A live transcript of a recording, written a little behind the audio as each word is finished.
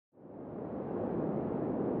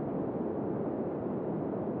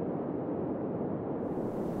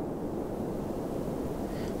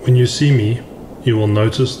When you see me, you will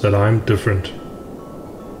notice that I am different.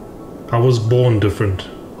 I was born different,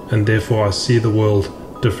 and therefore I see the world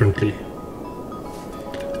differently.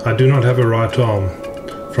 I do not have a right arm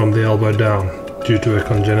from the elbow down due to a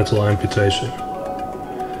congenital amputation.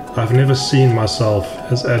 I've never seen myself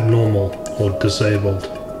as abnormal or disabled.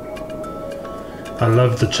 I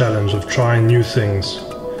love the challenge of trying new things,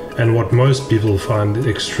 and what most people find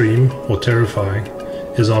extreme or terrifying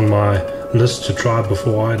is on my list to try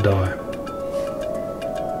before I die.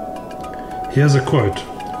 Here's a quote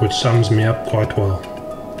which sums me up quite well.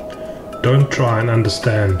 Don't try and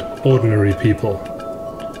understand ordinary people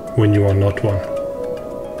when you are not one.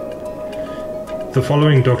 The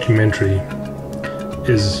following documentary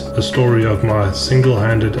is a story of my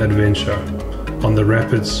single-handed adventure on the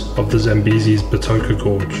rapids of the Zambezi's Batoka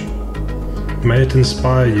Gorge. May it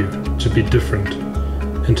inspire you to be different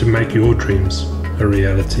and to make your dreams a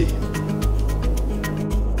reality.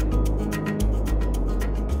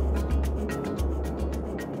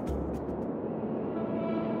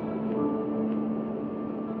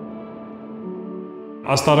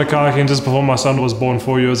 I started kayaking just before my son was born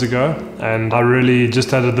 4 years ago, and I really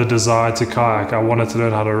just had the desire to kayak. I wanted to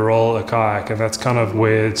learn how to roll a kayak, and that's kind of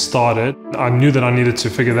where it started. I knew that I needed to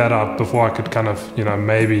figure that out before I could kind of,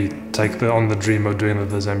 maybe take on the dream of doing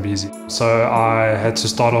the Zambezi. So I had to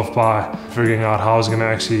start off by figuring out how I was going to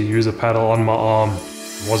actually use a paddle on my arm.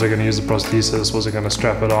 Was I going to use a prosthesis? Was I going to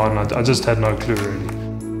strap it on? I just had no clue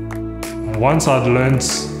really. Once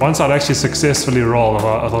I'd actually successfully rolled,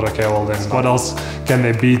 I thought, okay, well then, what else can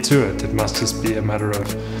there be to it? It must just be a matter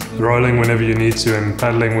of rolling whenever you need to and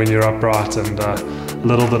paddling when you're upright, and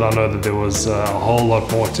little did I know that there was a whole lot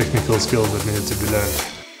more technical skills that needed to be learned.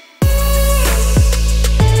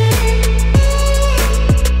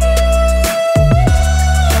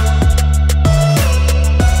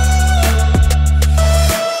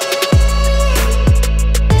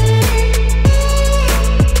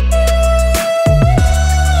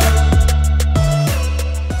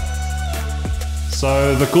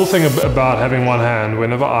 So the cool thing about having one hand,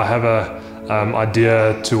 whenever I have an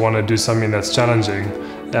idea to want to do something that's challenging,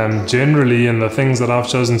 generally in the things that I've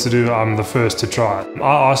chosen to do, I'm the first to try.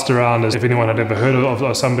 I asked around if anyone had ever heard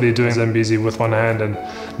of somebody doing Zambezi with one hand, and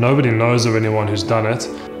nobody knows of anyone who's done it.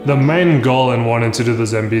 The main goal in wanting to do the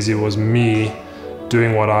Zambezi was me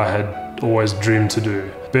doing what I had always dreamed to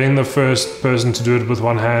do. Being the first person to do it with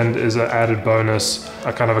one hand is an added bonus,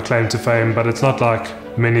 a kind of a claim to fame, but it's not like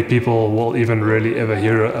many people will even really ever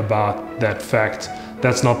hear about that fact.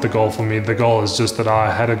 That's not the goal for me. The goal is just that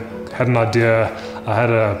I had an idea, I had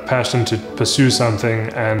a passion to pursue something,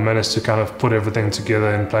 and managed to kind of put everything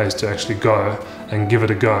together in place to actually go and give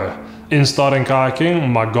it a go. In starting kayaking,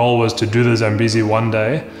 my goal was to do the Zambezi one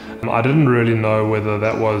day. I didn't really know whether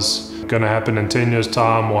that was going to happen in 10 years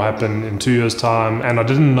time or happen in 2 years time, and I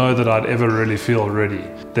didn't know that I'd ever really feel ready.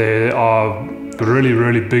 There are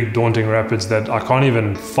really big daunting rapids that I can't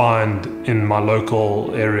even find in my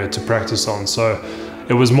local area to practice on, so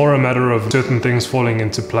it was more a matter of certain things falling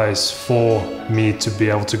into place for me to be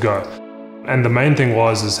able to go. And the main thing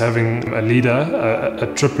was having a leader, a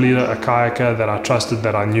trip leader, a kayaker that I trusted,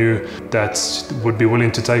 that I knew that would be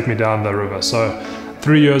willing to take me down the river. So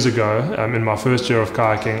 3 years ago, in my first year of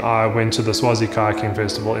kayaking, I went to the Swazi Kayaking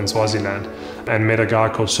Festival in Swaziland and met a guy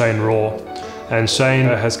called Shane Raw. And Shane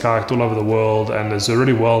has kayaked all over the world and is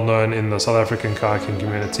really well known in the South African kayaking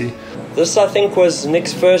community. This, I think, was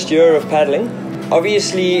Nick's first year of paddling.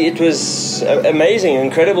 Obviously, it was amazing,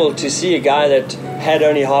 incredible to see a guy that had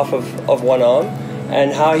only half of one arm,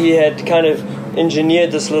 and how he had kind of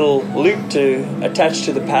engineered this little loop to attach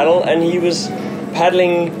to the paddle, and he was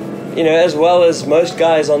paddling, as well as most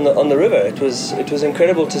guys on the river. It was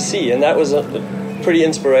incredible to see, and that was pretty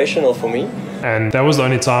inspirational for me. And that was the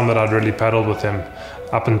only time that I'd really paddled with him,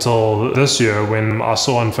 up until this year, when I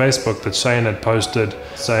saw on Facebook that Shane had posted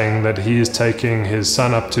saying that he is taking his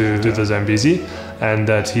son up to do the Zambezi, and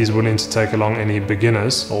that he's willing to take along any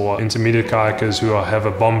beginners or intermediate kayakers who have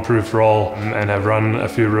a bomb-proof roll and have run a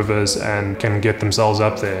few rivers and can get themselves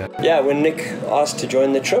up there. Yeah, when Nick asked to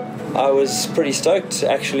join the trip, I was pretty stoked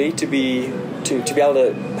actually to be able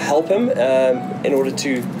to help him in order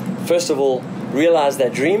to, first of all, realize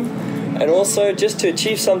that dream, and also just to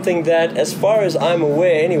achieve something that, as far as I'm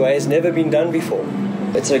aware anyway, has never been done before.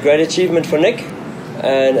 It's a great achievement for Nick,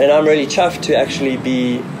 and I'm really chuffed to actually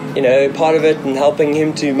be part of it and helping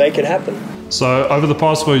him to make it happen. So over the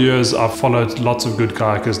past 4 years, I've followed lots of good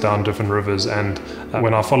kayakers down different rivers, and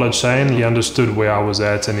when I followed Shane, he understood where I was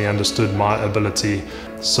at and he understood my ability.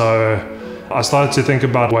 So I started to think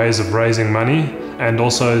about ways of raising money, and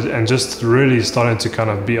just really starting to kind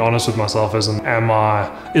of be honest with myself as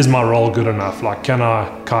is my role good enough? Like, can I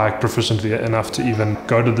kayak proficiently enough to even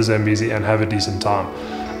go to the Zambezi and have a decent time?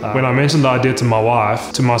 When I mentioned the idea to my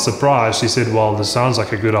wife, to my surprise, she said, well, this sounds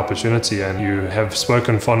like a good opportunity, and you have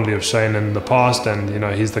spoken fondly of Shane in the past, and you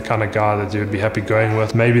know, he's the kind of guy that you'd be happy going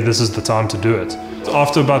with. Maybe this is the time to do it.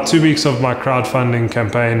 After about 2 weeks of my crowdfunding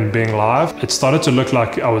campaign being live, it started to look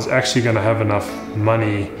like I was actually going to have enough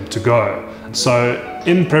money to go. So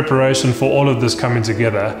in preparation for all of this coming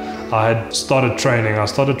together, I had started training. I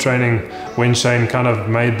started training when Shane kind of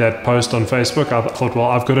made that post on Facebook. I thought,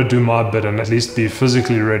 well, I've got to do my bit and at least be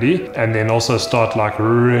physically ready, and then also start like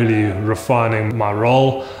really refining my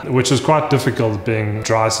role, which was quite difficult being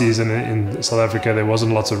dry season in South Africa. There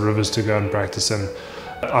wasn't lots of rivers to go and practice in.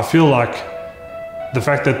 I feel like the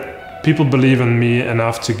fact that people believe in me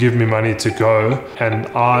enough to give me money to go, and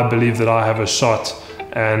I believe that I have a shot,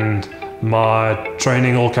 and my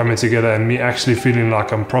training all coming together and me actually feeling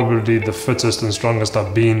like I'm probably the fittest and strongest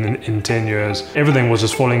I've been in 10 years. Everything was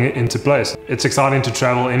just falling into place. It's exciting to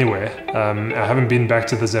travel anywhere. I haven't been back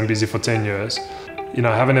to the Zambezi for 10 years. You know,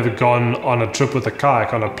 I haven't ever gone on a trip with a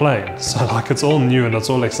kayak on a plane. So like, it's all new and it's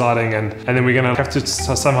all exciting, and then we're gonna have to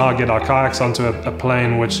somehow get our kayaks onto a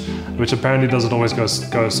plane, which apparently doesn't always go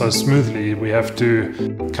so smoothly. We have to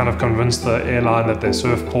kind of convince the airline that there's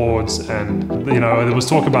surfboards, and you know, there was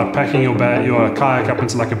talk about packing your kayak up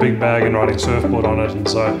into like a big bag and riding surfboard on it, and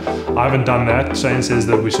so I haven't done that. Shane says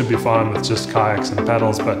that we should be fine with just kayaks and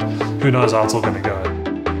paddles, but who knows how it's all gonna go.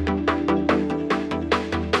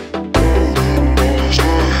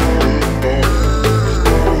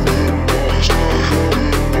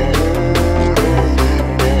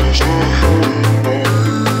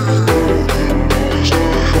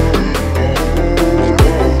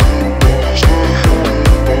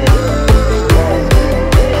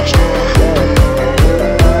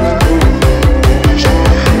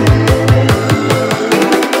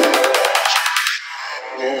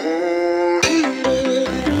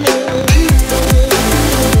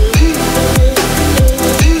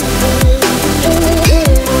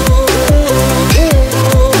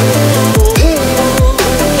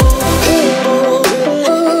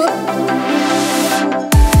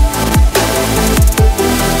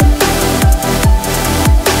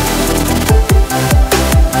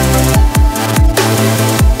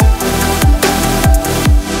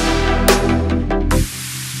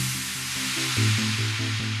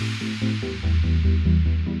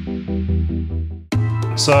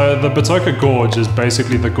 So the Batoka Gorge is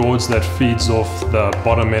basically the gorge that feeds off the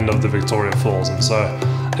bottom end of the Victoria Falls, and so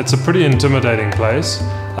it's a pretty intimidating place.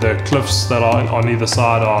 The cliffs that are on either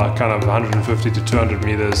side are kind of 150 to 200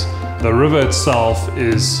 meters. The river itself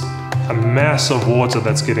is a mass of water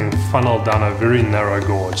that's getting funneled down a very narrow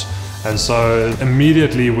gorge. And so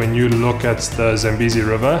immediately when you look at the Zambezi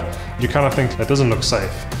River, you kind of think that doesn't look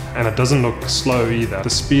safe, and it doesn't look slow either.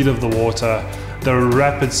 The speed of the water, the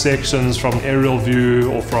rapid sections from aerial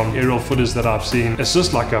view or from aerial footage that I've seen, it's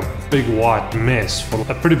just like a big white mess for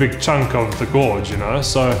a pretty big chunk of the gorge, you know.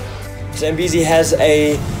 So Zambezi has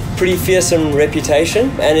a pretty fearsome reputation,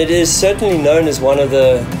 and it is certainly known as one of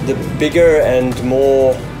the bigger and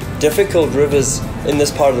more difficult rivers in this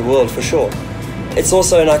part of the world, for sure. It's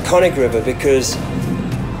also an iconic river because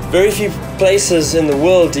very few places in the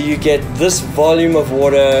world do you get this volume of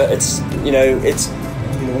water. It's, you know, it's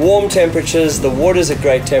warm temperatures, the water's a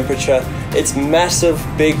great temperature, it's massive,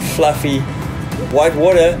 big, fluffy, white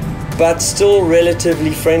water, but still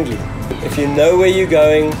relatively friendly. If you know where you're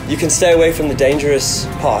going, you can stay away from the dangerous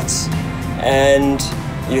parts, and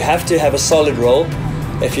you have to have a solid roll.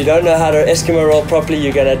 If you don't know how to Eskimo roll properly,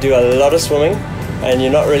 you're going to do a lot of swimming, and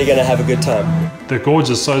you're not really going to have a good time. The gorge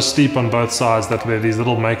is so steep on both sides that there are these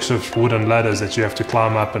little makeshift wooden ladders that you have to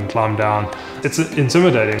climb up and climb down. It's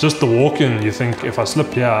intimidating. Just the walk-in, you think, if I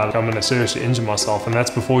slip here, I'm going to seriously injure myself, and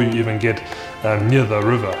that's before you even get near the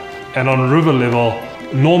river. And on river level,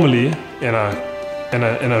 normally in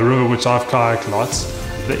a river which I've kayaked lots,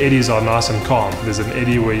 the eddies are nice and calm. There's an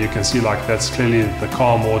eddy where you can see like that's clearly the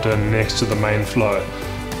calm water next to the main flow.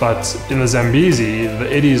 But in the Zambezi,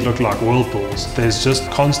 the eddies look like whirlpools. There's just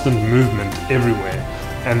constant movement everywhere.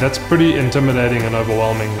 And that's pretty intimidating and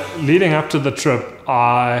overwhelming. Leading up to the trip,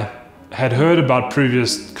 I had heard about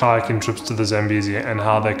previous kayaking trips to the Zambezi and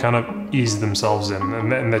how they kind of ease themselves in,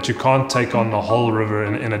 and that you can't take on the whole river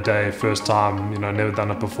in a day, first time, you know, never done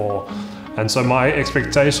it before. And so my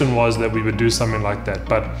expectation was that we would do something like that.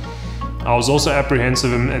 But I was also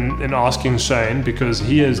apprehensive in asking Shane, because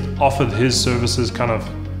he has offered his services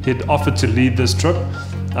he'd offered to lead this trip,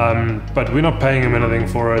 but we're not paying him anything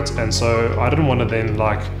for it, and so I didn't want to then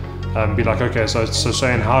like be like, okay, so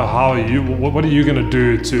Shane, how are you? What are you going to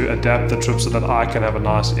do to adapt the trip so that I can have a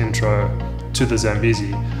nice intro to the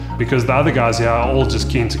Zambezi? Because the other guys here are all just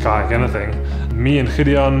keen to kayak anything. Me and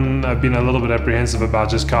Gideon have been a little bit apprehensive about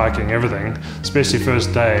just kayaking everything, especially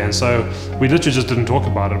first day, and so we literally just didn't talk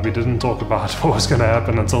about it. We didn't talk about what was going to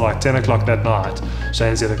happen until like 10 o'clock that night.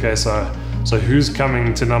 Shane said, okay, so who's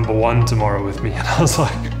coming to number 1 tomorrow with me? And I was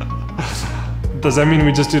like, does that mean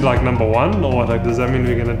we just do like number 1, or like does that mean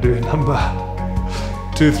we're gonna do number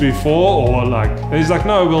 2, 3, 4, or like? And he's like,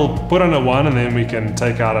 no, we'll put on a 1 and then we can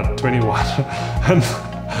take out a 21. And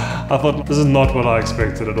I thought, this is not what I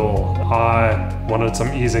expected at all. I wanted some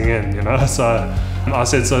easing in, you know. So I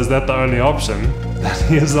said, so is that the only option? And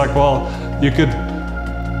he was like, well, you could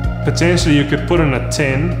potentially put in a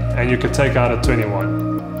 10 and you could take out a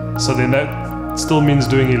 21. So then that still means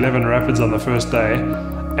doing 11 rapids on the first day.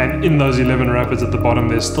 And in those 11 rapids at the bottom,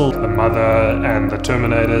 there's still the Mother and the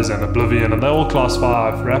Terminators and Oblivion, and they're all class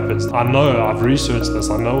 5 rapids. I know, I've researched this,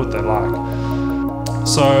 I know what they're like.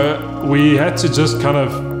 So we had to just kind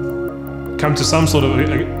of come to some sort of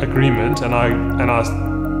agreement, and I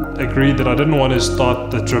agreed that I didn't want to start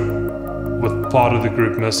the trip with part of the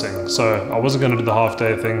group missing. So I wasn't going to do the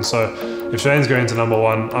half-day thing. So if Shane's going to number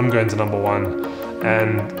 1, I'm going to number 1.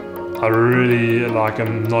 And I really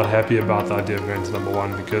am not happy about the idea of going to number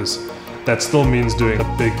 1, because that still means doing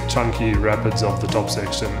the big chunky rapids of the top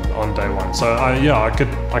section on day 1. So I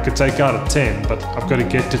could take out a 10, but I've got to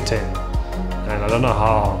get to 10, and I don't know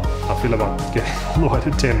how I feel about getting all the way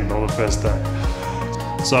to 10 on the first day.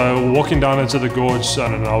 So walking down into the gorge, I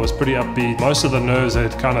don't know, I was pretty upbeat. Most of the nerves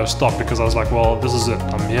had kind of stopped, because I was like, well, this is it.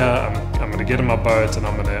 I'm here. I'm going to get in my boat and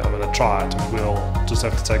I'm going to try it. We'll just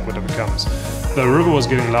have to take whatever comes. The river was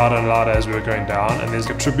getting louder and louder as we were going down, and there's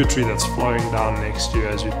a tributary that's flowing down next to you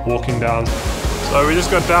as you're walking down. So we just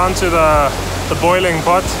got down to the boiling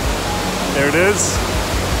pot. There it is.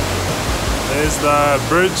 There's the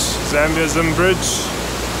bridge, Zambezi Bridge.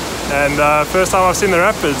 And first time I've seen the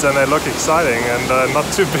rapids, and they look exciting and not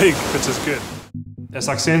too big, which is good. It's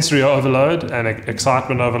like sensory overload and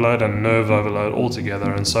excitement overload and nerve overload all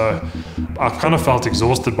together, and so I kind of felt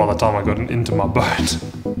exhausted by the time I got into my boat.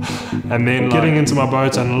 And then getting into my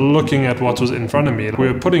boat and looking at what was in front of me,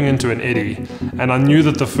 we were putting into an eddy, and I knew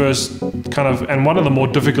that the first and one of the more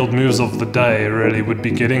difficult moves of the day really would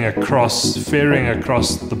be getting across, ferrying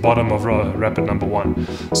across the bottom of rapid number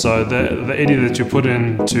 1. So the eddy that you put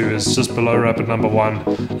into is just below rapid number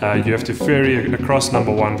 1. You have to ferry across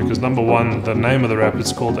number 1, because number 1, the name of the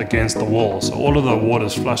rapid's called Against the Wall. So all of the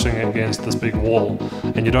water's flushing against this big wall,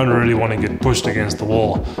 and you don't really want to get pushed against the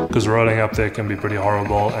wall, because rolling up there can be pretty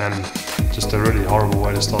horrible and just a really horrible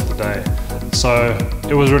way to start the day. So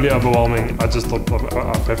it was really overwhelming. I just thought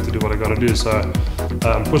I have to do what I got to do. So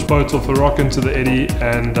push boats off the rock into the eddy,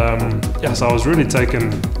 and so I was really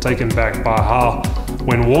taken back by how,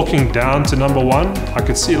 when walking down to number 1, I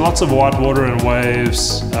could see lots of white water and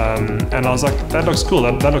waves, and I was like, that looks cool,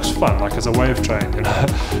 that looks fun, like it's a wave train, you know.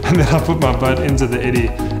 And then I put my boat into the eddy,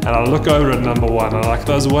 and I look over at number 1, and like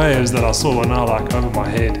those waves that I saw were now like over my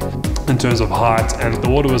head in terms of height, and the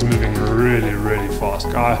water was moving really, really fast.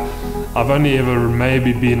 I've only ever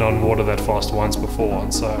maybe been on water that fast once before,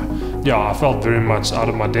 and so yeah, I felt very much out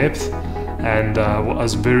of my depth, and I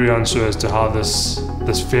was very unsure as to how this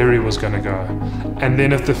ferry was going to go. And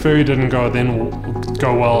then if the ferry didn't go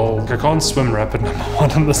well, I can't swim rapid number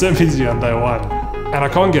 1 on the Zambezi on day 1, and I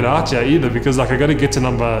can't get out here either, because like I got to get to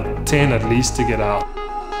number 10 at least to get out.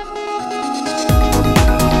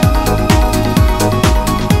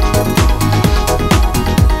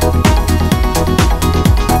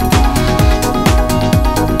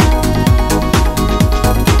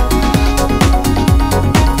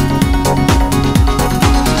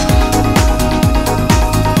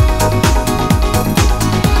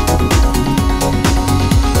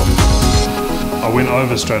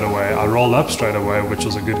 Over straight away. I rolled up straight away, which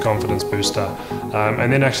was a good confidence booster,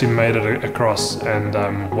 and then actually made it across, and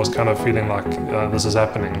was kind of feeling like this is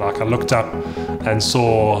happening. Like I looked up and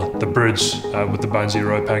saw the bridge with the bungee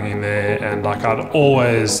rope hanging there, and like I'd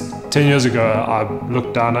always, 10 years ago, I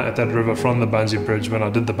looked down at that river from the bungee bridge when I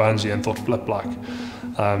did the bungee and thought, flip, like,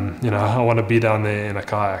 you know, I want to be down there in a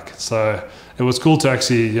kayak. So it was cool to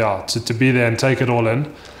actually, to be there and take it all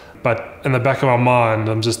in. But in the back of my mind,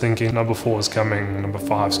 I'm just thinking, number 4 is coming, number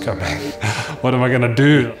 5 is coming. What am I going to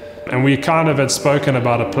do? And we kind of had spoken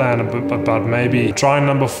about a plan about maybe trying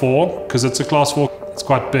number 4, because it's a class 4, it's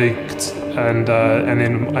quite big, and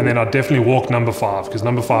then I definitely walk number 5, because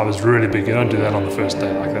number 5 is really big. You don't do that on the first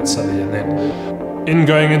day, like that's silly. And then In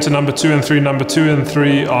going into number 2 and 3, number 2 and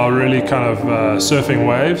 3 are really kind of surfing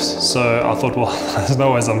waves. So I thought, well, there's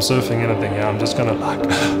no ways I'm surfing anything here. I'm just gonna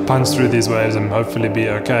like punch through these waves and hopefully be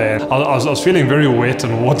okay. And I was feeling very wet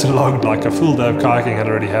and waterlogged, like a full day of kayaking had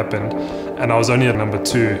already happened. And I was only at number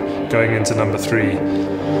 2 going into number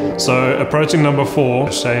 3. So approaching number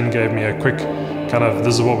 4, Shane gave me a quick kind of,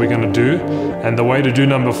 this is what we're going to do. And the way to do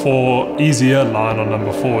number 4, easier line on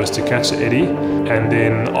number 4 is to catch the eddy. And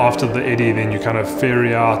then after the eddy, then you kind of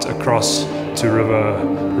ferry out across to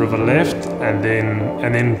river left and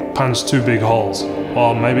then punch 2 big holes.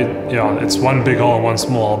 Well, maybe, yeah, it's 1 big hole and 1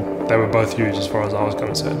 small. They were both huge as far as I was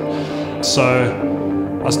concerned.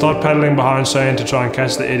 So I start paddling behind Shane to try and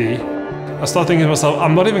catch the eddy. I start thinking to myself,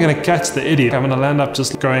 I'm not even going to catch the eddy. I'm going to land up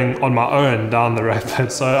just going on my own down the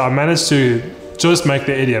rapid. So I managed to just make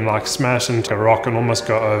the eddy and like smash into a rock and almost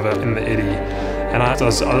go over in the eddy. And I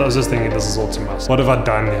was just thinking, this is all too much. What have I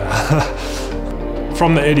done here?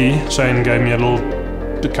 From the eddy, Shane gave me a little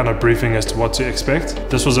kind of briefing as to what to expect.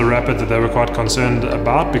 This was a rapid that they were quite concerned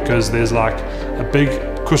about because there's like a big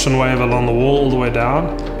cushion wave along the wall all the way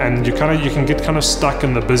down, and you can get kind of stuck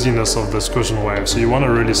in the busyness of this cushion wave, so you want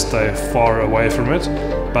to really stay far away from it,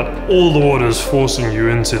 but all the water is forcing you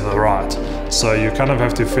into the right, so you kind of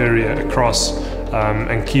have to ferry across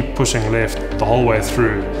and keep pushing left the whole way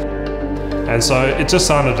through. And so it just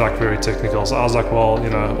sounded like very technical, so I was like, well,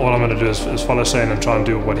 you know, all I'm going to do is follow Shane and try and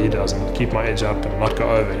do what he does and keep my edge up and not go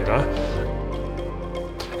over, you know.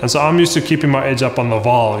 And so I'm used to keeping my edge up on the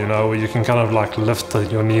val, you know, where you can kind of like lift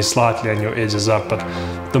your knees slightly and your edge is up. But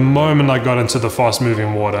the moment I got into the fast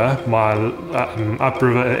moving water, my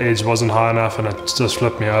upriver edge wasn't high enough and it just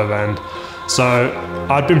flipped me over. And so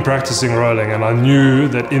I'd been practicing rolling and I knew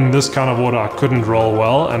that in this kind of water I couldn't roll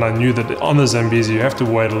well. And I knew that on the Zambezi you have to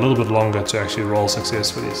wait a little bit longer to actually roll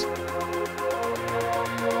successfully.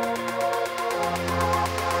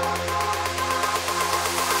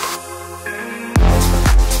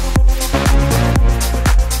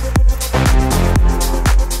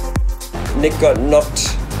 Nick got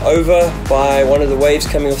knocked over by one of the waves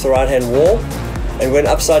coming off the right-hand wall and went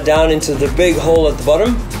upside down into the big hole at the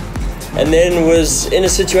bottom, and then was in a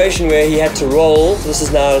situation where he had to roll. This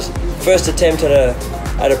is now his first attempt at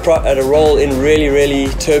a roll in really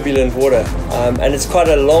turbulent water, and it's quite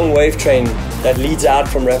a long wave train that leads out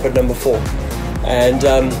from rapid number 4. And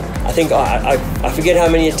I think I forget how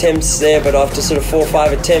many attempts there, but after sort of 4 or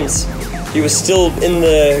 5 attempts, he was still in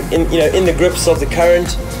the grips of the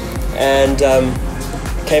current. And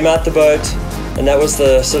came out the boat, and that was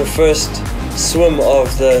the sort of first swim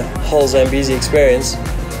of the whole Zambezi experience,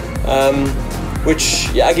 which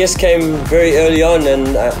I guess came very early on,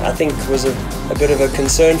 and I think was a bit of a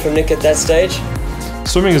concern from Nick at that stage.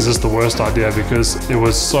 Swimming is just the worst idea because it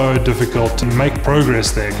was so difficult to make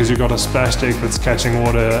progress there because you got a splash deck that's catching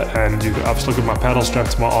water and I've still got my paddle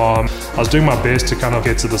strapped to my arm. I was doing my best to kind of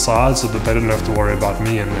get to the side so that they didn't have to worry about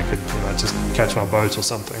me and they could, you know, just catch my boat or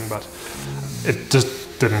something, but it just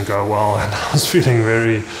didn't go well and I was feeling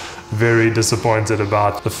very disappointed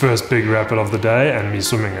about the first big rapid of the day and me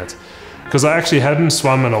swimming it. Because I actually hadn't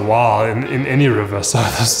swum in a while in any river, so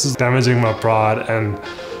this is damaging my pride and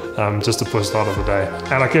just to push start of the day.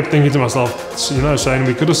 And I kept thinking to myself, you know, Shane,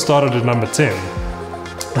 we could have started at number 10,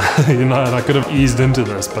 you know, and I could have eased into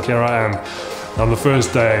this, but here I am on the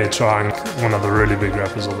first day trying one of the really big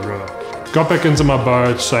rapids of the river. Got back into my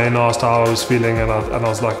boat, Shane asked how I was feeling, and I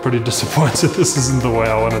was like pretty disappointed. This isn't the way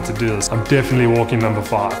I wanted to do this. I'm definitely walking number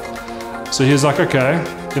 5. So he's like, okay,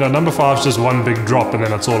 you know, number 5 is just one big drop and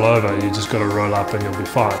then it's all over. You just got to roll up and you'll be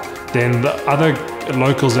fine. Then the other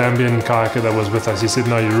local Zambian kayaker that was with us, he said,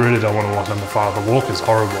 no, you really don't want to walk number 5. The walk is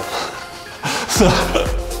horrible. So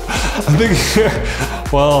I'm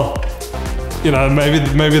thinking, well, you know,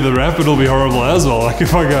 maybe the rapid will be horrible as well, like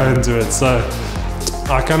if I go into it. So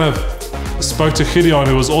I kind of spoke to Gideon,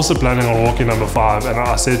 who was also planning on walking number 5, and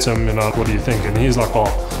I said to him, you know, what do you think? And he's like,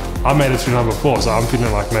 well, I made it through number 4, so I'm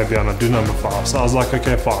feeling like maybe I'm gonna do number 5. So I was like,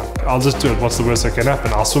 okay, fine. I'll just do it. What's the worst that can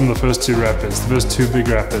happen? I'll swim the first 2 rapids, the first 2 big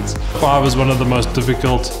rapids. 5 is one of the most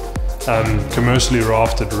difficult commercially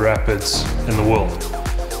rafted rapids in the world.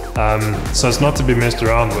 So it's not to be messed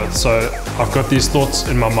around with. So I've got these thoughts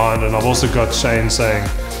in my mind, and I've also got Shane saying,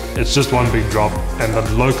 it's just one big drop, and the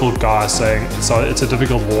local guy saying, so it's a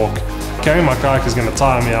difficult walk. Carrying my kayak is gonna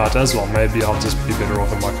tire me out as well. Maybe I'll just be better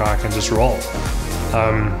off in my kayak and just roll.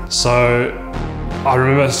 So I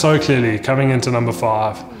remember so clearly coming into number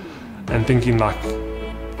 5 and thinking like,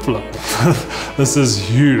 flip, this is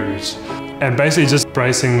huge. And basically just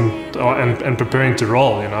bracing and preparing to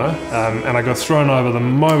roll, you know. And I got thrown over the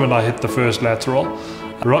moment I hit the first lateral.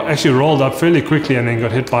 Actually rolled up fairly quickly and then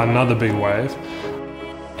got hit by another big wave.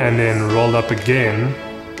 and then rolled up again,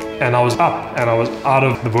 and I was up and I was out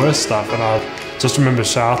of the worst stuff, and I just remember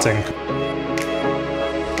shouting.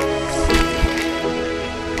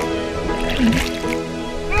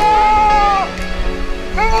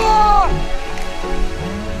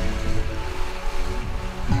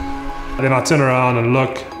 Then I turn around and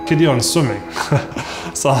look, Gideon's swimming.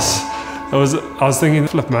 So I was thinking,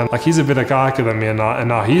 flip man, like he's a better kayaker than me, and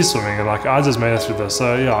now he's swimming, and like I just made it through this.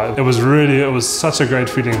 So yeah, it was such a great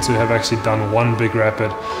feeling to have actually done one big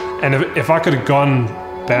rapid. And if I could have gone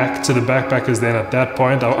back to the backpackers then at that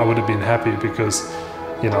point, I would have been happy, because,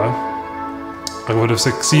 you know, I would have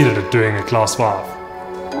succeeded at doing a class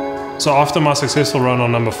 5. So after my successful run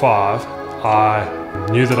on number 5, I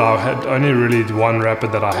knew that I had only really one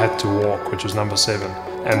rapid that I had to walk, which was number 7.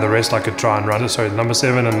 And the rest I could try and run. Sorry, number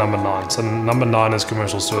 7 and number 9. So number 9 is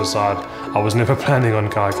commercial suicide. I was never planning on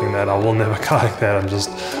kayaking that. I will never kayak that.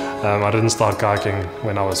 I didn't start kayaking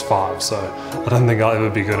when I was 5, so I don't think I'll ever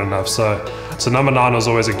be good enough. So number 9 was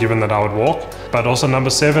always a given that I would walk. But also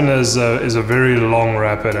number 7 is a very long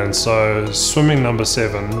rapid, and so swimming number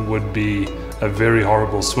 7 would be a very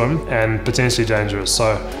horrible swim and potentially dangerous.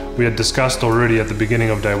 So we had discussed already at the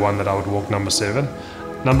beginning of day 1 that I would walk number 7.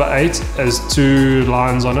 Number 8 has 2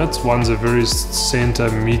 lines on it. One's a very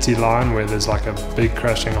center meaty line where there's like a big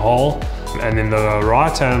crashing hole, and then the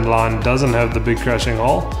right hand line doesn't have the big crashing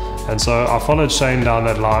hole. And so I followed Shane down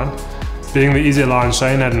that line. Being the easier line,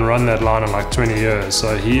 Shane hadn't run that line in like 20 years,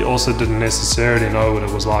 so he also didn't necessarily know what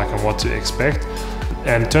it was like and what to expect.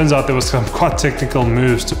 And it turns out there was some quite technical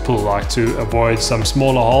moves to pull, like to avoid some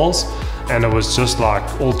smaller holes, and it was just like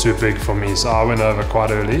all too big for me, so I went over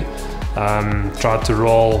quite early. Tried to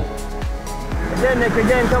roll. Again, Nick,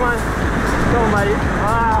 again, come on. Come on, buddy.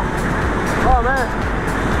 Ah. Oh, man.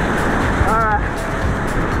 Alright.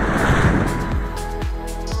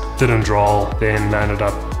 Didn't roll, then ended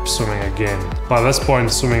up swimming again. By this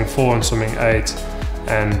point, swimming 4 and swimming 8,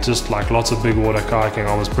 and just like lots of big water kayaking,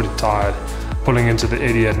 I was pretty tired. Pulling into the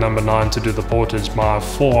eddy at number 9 to do the portage, my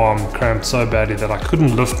forearm cramped so badly that I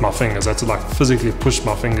couldn't lift my fingers. I had to like physically push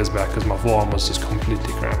my fingers back because my forearm was just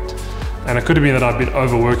completely cramped. And it could have been that I'd been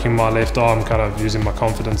overworking my left arm, kind of using my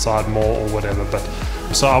confident side more or whatever. But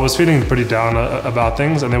so I was feeling pretty down about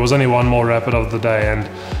things, and there was only one more rapid of the day. And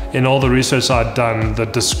in all the research I'd done, the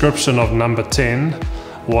description of number 10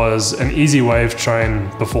 was an easy wave train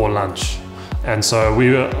before lunch. And so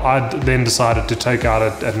I then decided to take out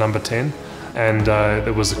at number 10. And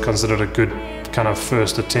it was considered a good kind of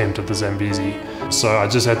first attempt at the Zambezi. So I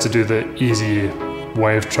just had to do the easy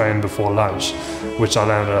wave train before lunch, which I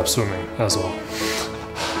ended up swimming as well.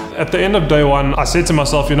 At the end of day 1, I said to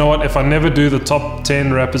myself, you know what, if I never do the top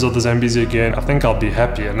 10 rapids of the Zambezi again, I think I'll be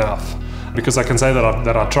happy enough, because I can say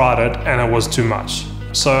that I tried it and it was too much.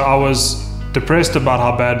 So I was depressed about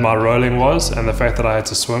how bad my rolling was and the fact that I had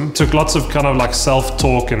to swim. Took lots of kind of like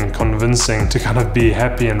self-talk and convincing to kind of be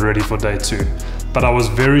happy and ready for day 2. But I was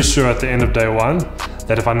very sure at the end of day 1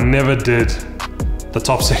 that if I never did the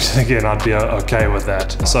top section again, I'd be okay with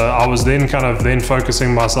that. So I was then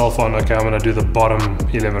focusing myself on, okay, I'm gonna do the bottom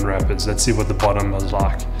 11 rapids. Let's see what the bottom was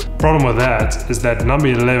like. Problem with that is that number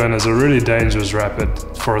 11 is a really dangerous rapid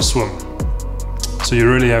for a swim. So you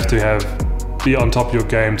really have to be on top of your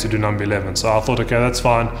game to do number 11. So I thought, okay, that's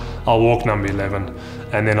fine. I'll walk number 11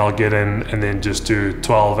 and then I'll get in and then just do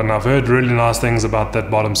 12. And I've heard really nice things about that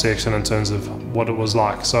bottom section in terms of what it was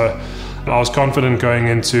like. So I was confident going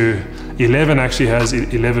into 11. Actually has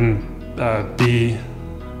 11 B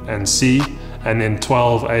and C, and then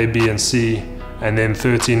 12 A, B, and C, and then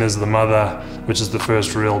 13 is the mother, which is the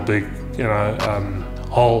first real big, you know,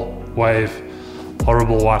 whole wave,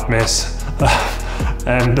 horrible white mess.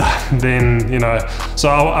 And then, you know, so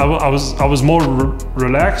I was more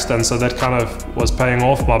relaxed, and so that kind of was paying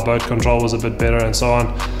off. My boat control was a bit better and so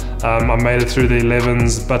on. I made it through the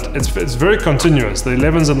 11s, but it's very continuous. The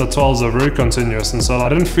 11s and the 12s are very continuous, and so I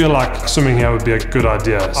didn't feel like swimming here would be a good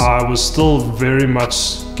idea. I was still very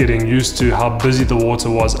much getting used to how busy the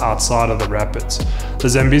water was outside of the rapids. The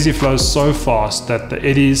Zambezi flows so fast that the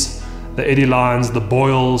eddies, the eddy lines, the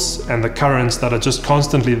boils, and the currents that are just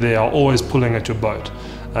constantly there are always pulling at your boat.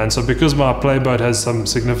 And so because my playboat has some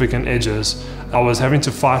significant edges, I was having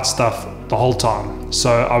to fight stuff the whole time. So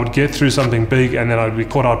I would get through something big and then I'd be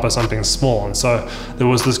caught out by something small. And so there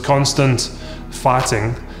was this constant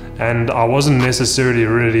fighting, and I wasn't necessarily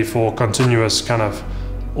ready for continuous kind of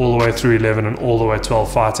all the way through 11 and all the way 12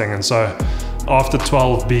 fighting. And so after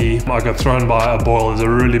 12B, I got thrown by a boil. There's a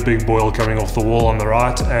really big boil coming off the wall on the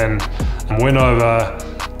right, and I went over,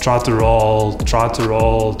 tried to roll,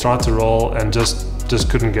 and just just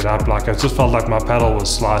couldn't get up. Like I just felt like my paddle was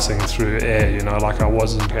slicing through air, you know, like I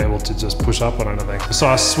wasn't able to just push up on anything. So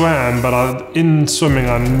I swam, but in swimming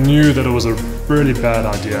I knew that it was a really bad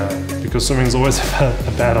idea, because swimming is always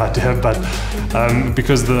a bad idea, but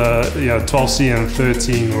because the 12C and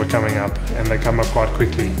 13 were coming up, and they come up quite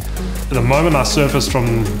quickly. The moment I surfaced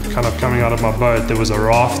from kind of coming out of my boat, there was a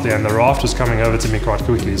raft there, and the raft was coming over to me quite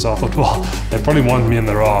quickly. So I thought, well, they probably want me in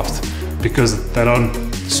the raft, because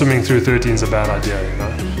swimming through 13 is a bad idea, you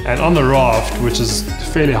know. And on the raft, which is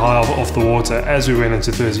fairly high off the water, as we went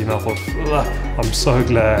into 13, I thought, I'm so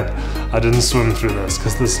glad I didn't swim through this,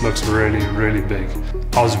 because this looks really, really big.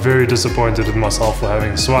 I was very disappointed in myself for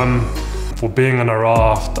having swum, for being on a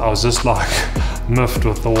raft. I was just like miffed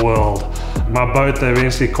with the world. My boat, they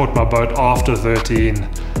eventually caught my boat after 13.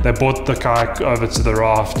 They brought the kayak over to the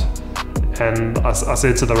raft, and I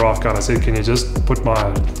said to the raft guy, I said, can you just put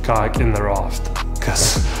my kayak in the raft?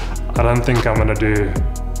 Because I don't think I'm gonna do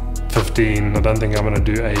 15, I don't think I'm gonna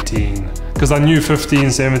do 18. Because I knew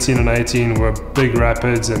 15, 17 and 18 were big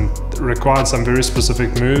rapids and required some very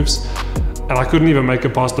specific moves. And I couldn't even make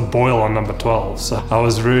it past the boil on number 12. So I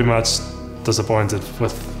was very much disappointed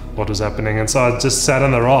with what was happening. And so I just sat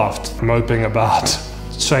on the raft, moping about.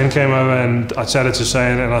 Shane came over and I chatted to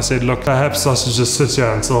Shane and I said, look, perhaps I should just sit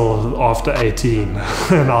here until after 18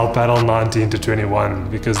 and I'll paddle 19 to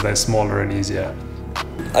 21 because they're smaller and easier.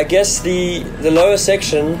 I guess the lower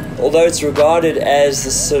section, although it's regarded as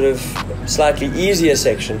the sort of slightly easier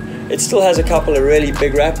section, it still has a couple of really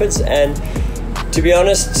big rapids, and to be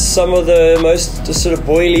honest, some of the most sort of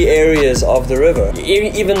boily areas of the river.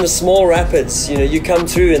 Even the small rapids, you know, you come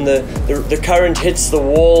through and the current hits the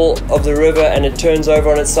wall of the river and it turns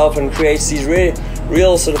over on itself and creates these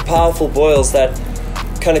real sort of powerful boils that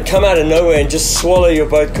kind of come out of nowhere and just swallow your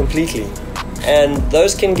boat completely. And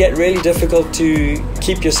those can get really difficult to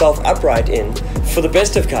keep yourself upright in for the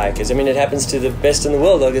best of kayakers. I mean, it happens to the best in the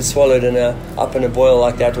world. They'll get swallowed up in a boil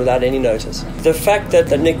like that without any notice. The fact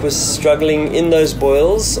that Nick was struggling in those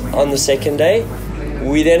boils on the second day,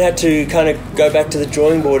 we then had to kind of go back to the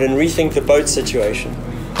drawing board and rethink the boat situation.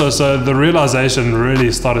 So the realization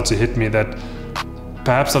really started to hit me that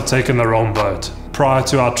perhaps I've taken the wrong boat. Prior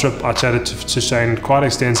to our trip, I chatted to Shane quite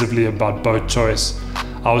extensively about boat choice.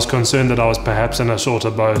 I was concerned that I was perhaps in a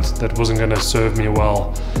shorter boat that wasn't going to serve me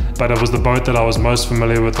well, but it was the boat that I was most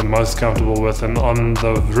familiar with and most comfortable with, and on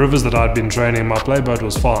the rivers that I'd been training, my playboat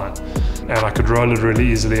was fine and I could roll it really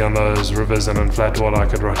easily on those rivers, and in flat water I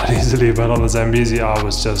could roll it easily, but on the Zambezi I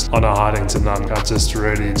was just on a hiding to none. I just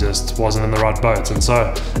really wasn't in the right boat. And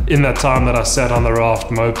so in that time that I sat on the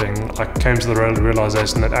raft moping, I came to the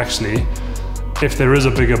realization that actually if there is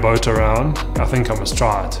a bigger boat around, I think I must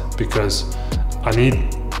try it, because I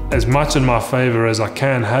need as much in my favor as I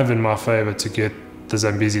can have in my favor to get the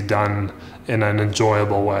Zambezi done in an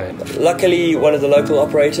enjoyable way. Luckily, one of the local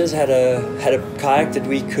operators had a kayak that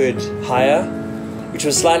we could hire, which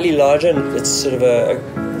was slightly larger, and it's sort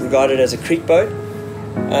of regarded as a creek boat.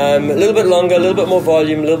 A little bit longer, a little bit more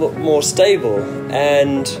volume, a little bit more stable,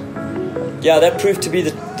 and yeah, that proved to be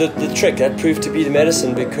the trick. That proved to be the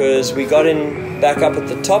medicine, because we got in back up at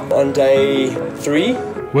the top on day 3.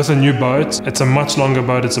 With a new boat, it's a much longer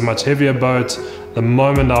boat, it's a much heavier boat. The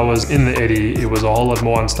moment I was in the eddy, it was a whole lot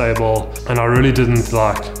more unstable, and I really didn't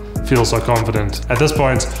feel so confident. At this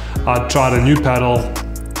point, I'd tried a new paddle,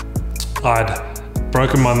 I'd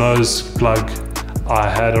broken my nose plug, I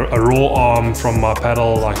had a raw arm from my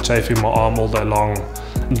paddle, chafing my arm all day long.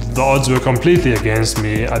 The odds were completely against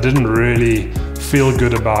me. I didn't really feel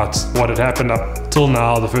good about what had happened up till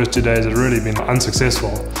now. The first 2 days had really been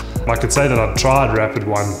unsuccessful. I could say that I tried rapid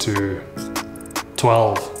 1 to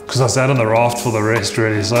 12 because I sat on the raft for the rest,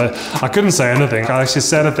 really. So I couldn't say anything. I actually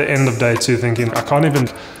sat at the end of day 2 thinking I can't even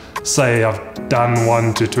say I've done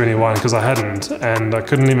 1 to 21 because I hadn't, and I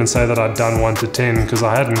couldn't even say that I'd done 1 to 10 because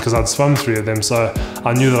I hadn't, because I'd swum 3 of them. So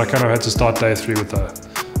I knew that I kind of had to start day 3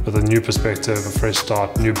 with a new perspective, a fresh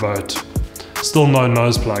start, new boat. Still no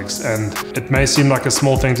nose plugs, and it may seem like a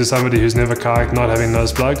small thing to somebody who's never kayaked not having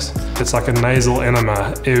nose plugs. It's like a nasal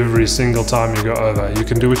enema every single time you go over. You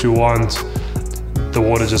can do what you want, the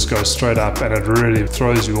water just goes straight up, and it really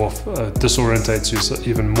throws you off, disorientates you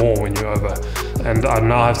even more when you're over. And I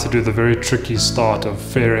now have to do the very tricky start of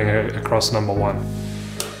ferrying across number 1.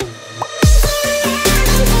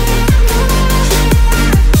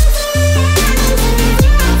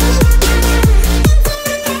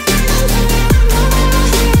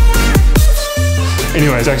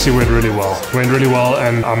 Anyways, it actually went really well,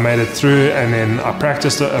 and I made it through, and then I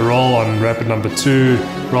practiced a roll on rapid number 2,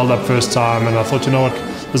 rolled up first time, and I thought, you know what,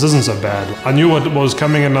 this isn't so bad. I knew what was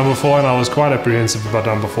coming in number 4, and I was quite apprehensive about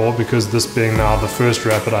number 4 because this being now the first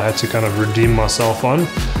rapid I had to kind of redeem myself on.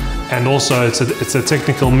 And also it's a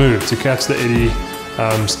technical move to catch the eddy.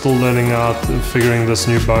 Still learning out, figuring this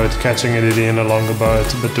new boat, catching an eddy in a longer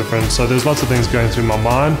boat, a bit different. So there's lots of things going through my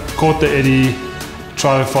mind. Caught the eddy,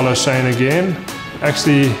 try to follow Shane again.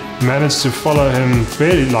 Actually managed to follow him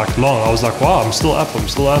fairly long. I was like, wow, I'm still up, I'm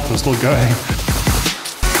still going.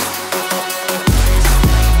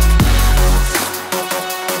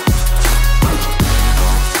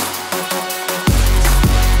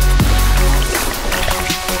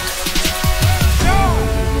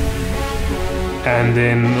 And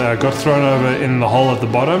then got thrown over in the hole at the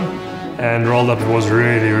bottom and rolled up. It was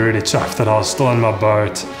really chuffed that I was still in my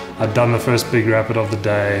boat. I'd done the first big rapid of the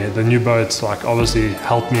day. The new boats obviously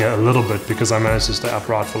helped me a little bit because I managed to stay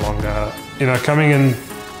upright for longer. You know, coming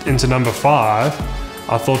into number 5,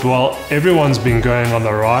 I thought, well, everyone's been going on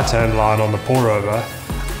the right-hand line on the pour over.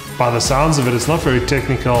 By the sounds of it, it's not very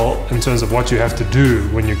technical in terms of what you have to do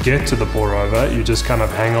when you get to the pour over. You just kind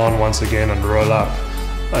of hang on once again and roll up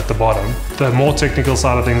at the bottom. The more technical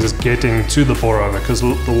side of things is getting to the pour over because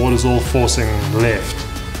the water's all forcing left,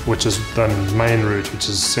 which is the main route, which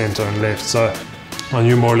is center and left. So I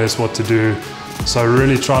knew more or less what to do. So I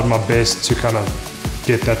really tried my best to kind of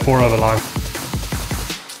get that pour over line.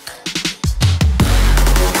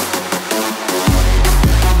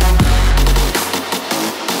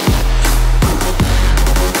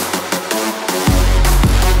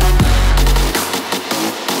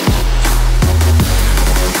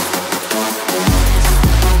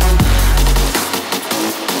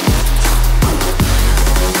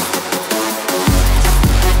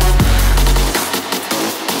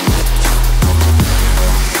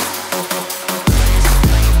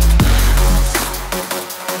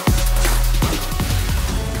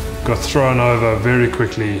 Got thrown over very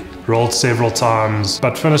quickly, rolled several times,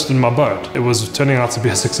 but finished in my boat. It was turning out to be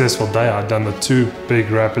a successful day. I'd done the 2 big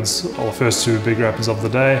rapids, or the first 2 big rapids of the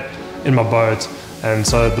day in my boat, and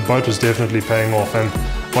so the boat was definitely paying off. And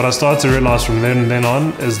what I started to realize from then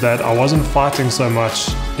on is that I wasn't fighting so much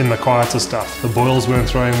in the quieter stuff. The boils weren't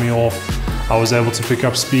throwing me off. I was able to pick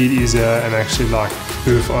up speed easier and actually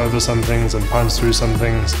hoof over some things and punch through some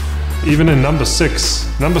things. Even in number 6,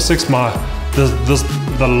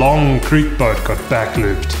 the long creek boat got back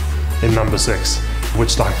looped in number 6,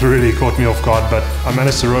 which really caught me off guard, but I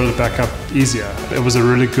managed to roll it back up easier. It was a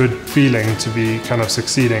really good feeling to be kind of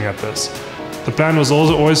succeeding at this. The plan was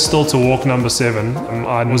always still to walk number 7.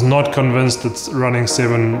 I was not convinced that running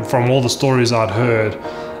 7, from all the stories I'd heard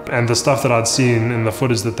and the stuff that I'd seen in the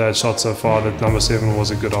footage that they had shot so far, that number 7 was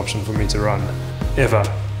a good option for me to run ever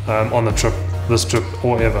on the trip. This trip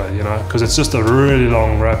or ever, you know, because it's just a really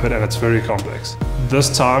long rapid and it's very complex.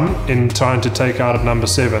 This time, in trying to take out at number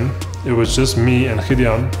 7, it was just me and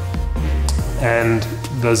Gideon, and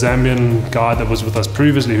the Zambian guy that was with us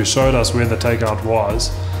previously, who showed us where the takeout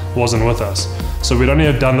wasn't with us. So we'd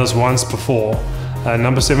only done this once before.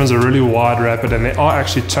 Number 7 is a really wide rapid, and there are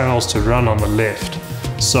actually channels to run on the left.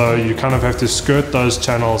 So you kind of have to skirt those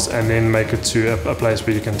channels and then make it to a place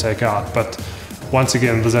where you can take out. But once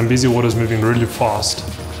again, the Zambezi water is moving really fast.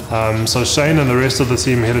 So Shane and the rest of the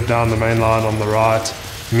team headed down the main line on the right.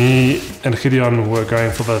 Me and Gideon were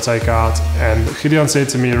going for the takeout, and Gideon said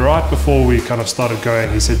to me right before we kind of started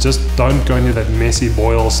going, he said, just don't go near that messy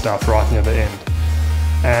boil stuff right near the end.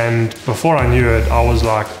 And before I knew it, I was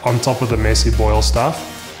on top of the messy boil stuff.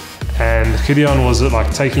 And Gideon was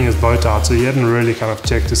taking his boat out, so he hadn't really kind of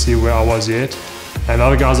checked to see where I was yet. And the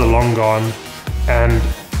other guys are long gone. And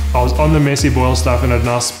I was on the messy boil stuff and had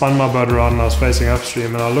now spun my boat around and I was facing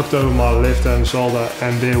upstream, and I looked over my left-hand shoulder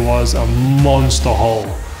and there was a monster hole,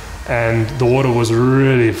 and the water was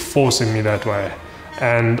really forcing me that way.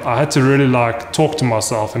 And I had to really talk to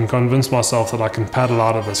myself and convince myself that I can paddle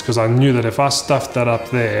out of this, because I knew that if I stuffed that up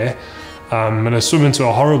there, I'm going to swim into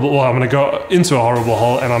a horrible, I'm going to go into a horrible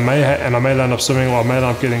hole, and I may land up swimming, or I may end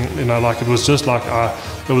up getting, it was just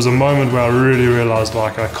there was a moment where I really realized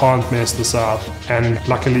I can't mess this up, and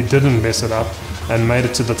luckily didn't mess it up and made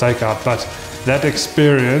it to the takeout. But that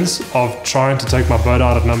experience of trying to take my boat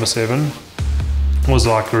out at number 7 was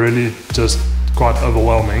really just quite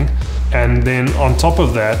overwhelming. And then on top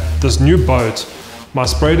of that, this new boat, my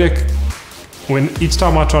spray deck, each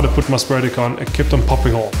time I tried to put my spray deck on, it kept on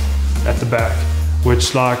popping off at the back,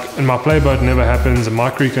 which in my playboat never happens, in my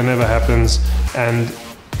creeker never happens. And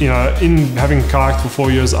in having kayaked for 4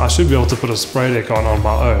 years, I should be able to put a spray deck on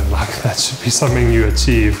my own. That should be something you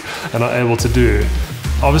achieve and are able to do.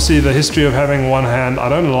 Obviously, the history of having one hand, I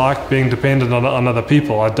don't like being dependent on other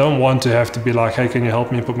people. I don't want to have to be like, hey, can you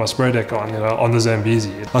help me put my spray deck on, on the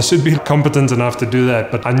Zambezi. I should be competent enough to do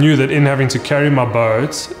that, but I knew that in having to carry my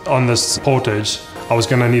boat on this portage, I was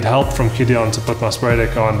going to need help from Gideon to put my spray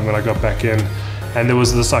deck on when I got back in. And there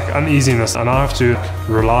was this uneasiness, and I have to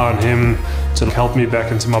rely on him to help me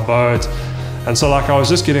back into my boat. And so I was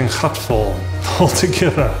just getting hutful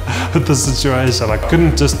altogether with the situation. I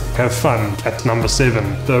couldn't just have fun at number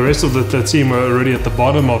 7. The rest of the team were already at the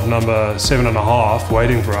bottom of number 7.5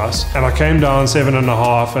 waiting for us. And I came down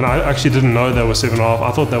 7.5, and I actually didn't know that was 7.5.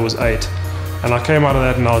 I thought that was 8. And I came out of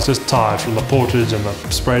that and I was just tired from the portage and the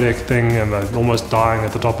spray deck thing and almost dying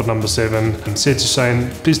at the top of number 7, and said to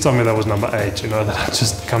Shane, please tell me that was number 8, that I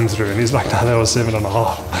just come through. And he's like, no, that was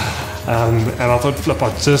 7.5. And I thought, flip,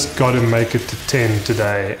 I just got to make it to 10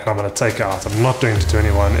 today, and I'm going to take out. I'm not doing to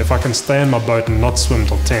 21. If I can stay in my boat and not swim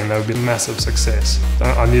till 10, that would be a massive success.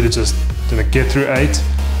 I need to just get through 8,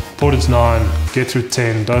 portage 9, get through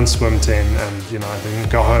 10, don't swim 10, and then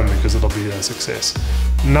go home because it'll be a success.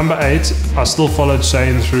 Number 8, I still followed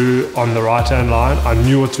Shane through on the right-hand line. I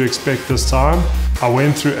knew what to expect this time. I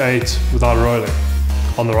went through 8 without rolling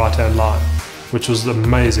on the right-hand line, which was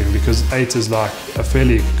amazing because 8 is like a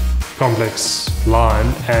fairly complex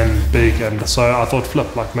line and big, and so I thought, flip,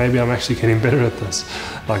 maybe I'm actually getting better at this,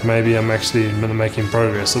 maybe I'm actually making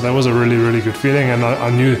progress. So that was a really, really good feeling, and I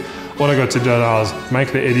knew what I got to do now was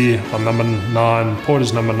make the eddy on number 9,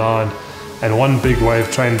 portage number 9, and one big wave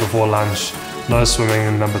train before lunch, no swimming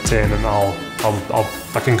in number 10, and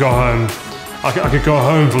I can go home. I could go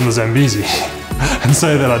home from the Zambezi and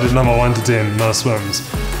say that I did number 1 to 10, no swims,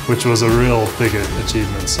 which was a real big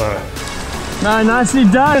achievement. So. No, nicely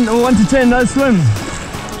done. 1 to 10, no swims.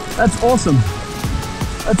 That's awesome.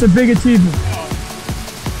 That's a big achievement.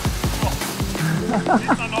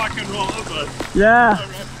 Yeah.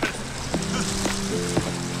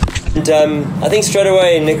 And I think straight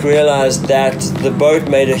away Nick realized that the boat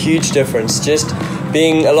made a huge difference, just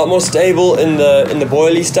being a lot more stable in the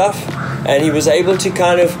boily stuff, and he was able to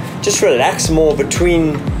kind of just relax more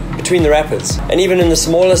between the rapids, and even in the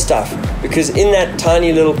smaller stuff, because in that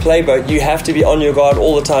tiny little playboat you have to be on your guard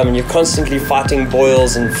all the time, and you're constantly fighting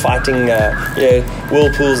boils and fighting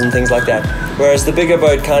whirlpools and things like that, whereas the bigger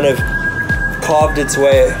boat kind of carved its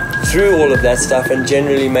way through all of that stuff and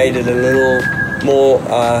generally made it a little more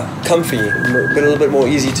comfy, a little bit more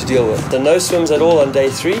easy to deal with. So no swims at all on day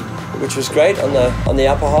 3, which was great on the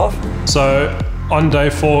upper half. So on day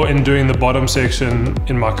 4, in doing the bottom section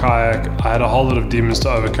in my kayak, I had a whole lot of demons to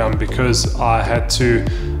overcome because I had to,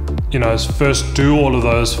 first do all of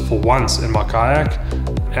those for once in my kayak,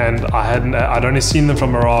 and I'd only seen them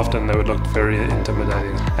from a raft and they would look very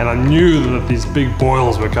intimidating. And I knew that these big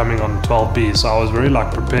boils were coming on 12B, so I was very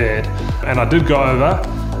prepared. And I did go over,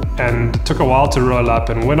 and it took a while to roll up,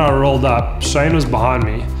 and when I rolled up, Shane was behind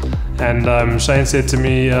me, and Shane said to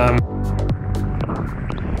me, and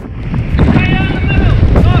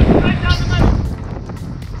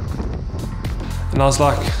I was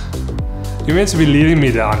like, you're meant to be leading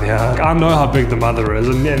me down here. I know how big the mother is,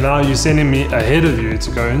 and now you're sending me ahead of you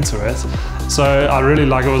to go into it. So I really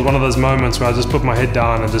it was one of those moments where I just put my head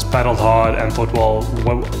down and just paddled hard and thought, well,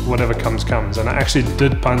 whatever comes, comes. And I actually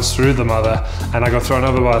did punch through the mother, and I got thrown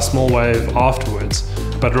over by a small wave afterwards,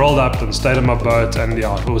 but rolled up and stayed in my boat, and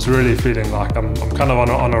yeah, it was really feeling like I'm kind of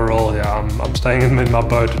on a roll here. I'm staying in my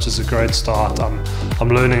boat, which is a great start. I'm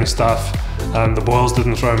learning stuff. The boils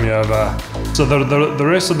didn't throw me over. So the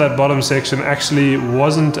rest of that bottom section actually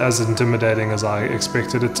wasn't as intimidating as I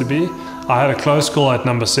expected it to be. I had a close call at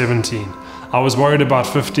number 17. I was worried about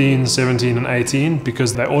 15, 17 and 18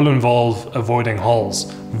 because they all involve avoiding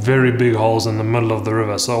holes, very big holes in the middle of the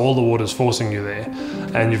river. So all the water's forcing you there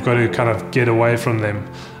and you've got to kind of get away from them.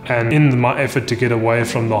 And in my effort to get away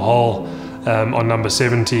from the hole on number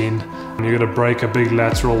 17, you've got to break a big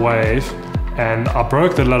lateral wave. And I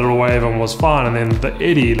broke the lateral wave and was fine, and then the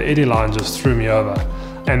eddy line just threw me over.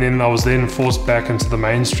 And then I was forced back into the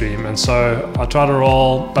mainstream, and so I tried to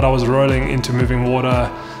roll, but I was rolling into moving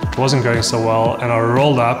water. It wasn't going so well, and I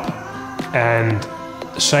rolled up, and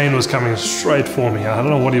Shane was coming straight for me. I don't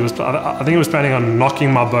know what he was, I think he was planning on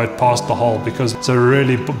knocking my boat past the hole because it's a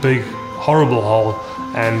really big, horrible hole.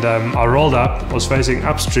 And I rolled up, was facing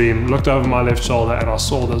upstream, looked over my left shoulder, and I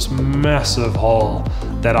saw this massive hole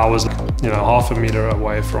that I was, half a meter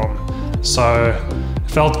away from. So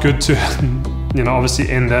it felt good to, obviously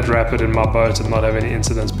end that rapid in my boat and not have any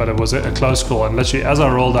incidents, but it was a close call. And literally as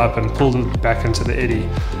I rolled up and pulled it back into the eddy,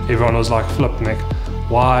 everyone was like, flip, Nick,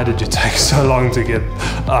 why did you take so long to get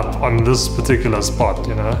up on this particular spot,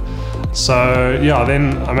 So yeah,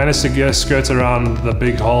 then I managed to skirt around the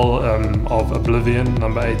big hole of Oblivion,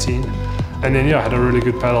 number 18. And then yeah, I had a really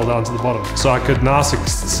good paddle down to the bottom. So I could now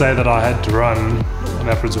say that I had to run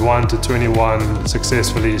rapids 1 to 21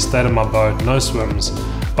 successfully, stayed in my boat, no swims.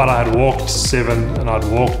 But I had walked 7, and I'd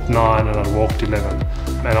walked 9, and I'd walked 11.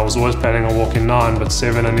 And I was always planning on walking 9, but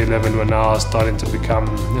 7 and 11 were now starting to become,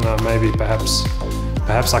 you know, maybe perhaps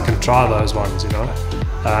I can try those ones, you know.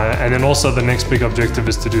 And then also the next big objective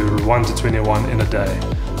is to do 1 to 21 in a day.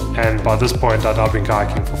 And by this point, I'd now been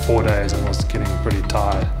kayaking for 4 days and was getting pretty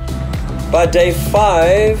tired. By day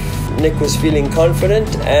 5, Nick was feeling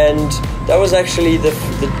confident, and that was actually the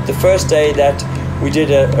first day that we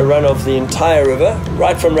did a run of the entire river,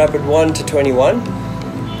 right from rapid 1 to 21.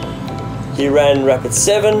 He ran rapid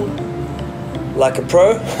 7 like a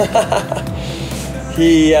pro.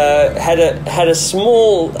 He had a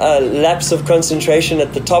small lapse of concentration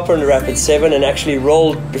at the top of the rapid 7 and actually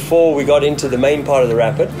rolled before we got into the main part of the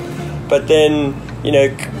rapid. But then, you know,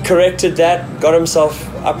 corrected that, got himself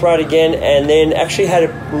upright again, and then actually had a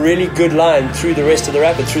really good line through the rest of the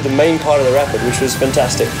rapid, through the main part of the rapid, which was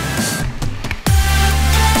fantastic.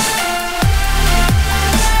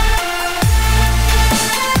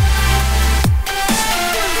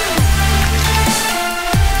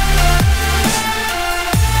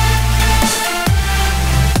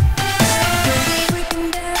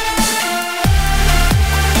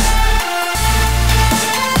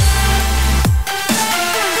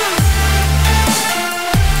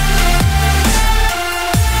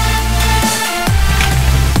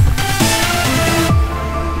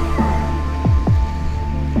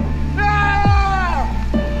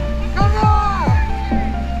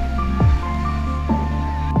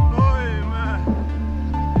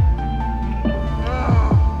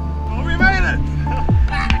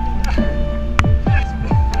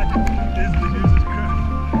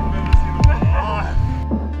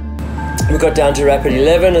 We got down to rapid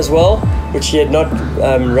 11 as well, which he had not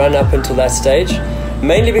run up until that stage,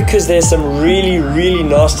 mainly because there's some really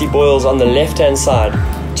nasty boils on the left hand side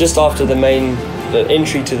just after the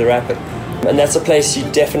entry to the rapid, and that's a place you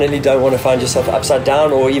definitely don't want to find yourself upside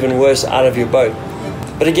down, or even worse, out of your boat.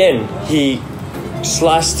 But again, he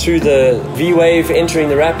sliced through the V wave entering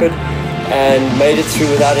the rapid and made it through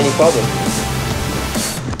without any problem.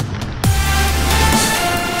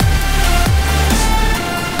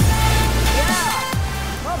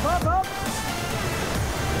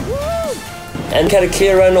 And had a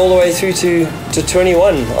clear run all the way through to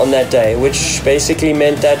 21 on that day, which basically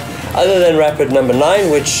meant that other than rapid number 9,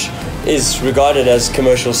 which is regarded as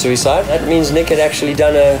commercial suicide, that means Nick had actually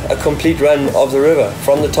done a complete run of the river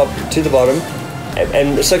from the top to the bottom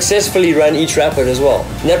and successfully run each rapid as well.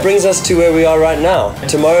 And that brings us to where we are right now.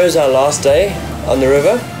 Tomorrow is our last day on the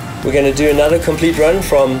river. We're going to do another complete run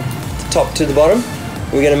from the top to the bottom.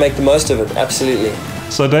 We're going to make the most of it, absolutely.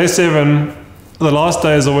 So day 7, the last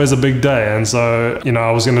day is always a big day, and so, you know, I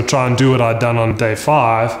was going to try and do what I'd done on day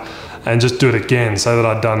 5 and just do it again, so that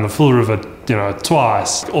I'd done the full river, you know,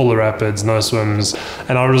 twice, all the rapids, no swims.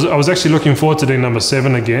 And I was actually looking forward to doing number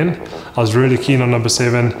 7 again. I was really keen on number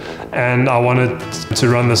 7, and I wanted to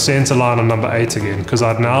run the center line on number 8 again, because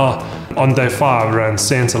I'd now, on day 5, ran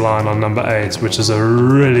center line on number 8, which is a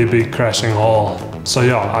really big crashing hole. So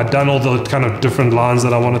yeah, I'd done all the kind of different lines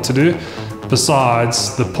that I wanted to do,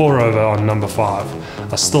 besides the pour over on number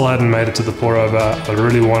 5. I still hadn't made it to the pour over. I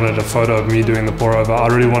really wanted a photo of me doing the pour over. I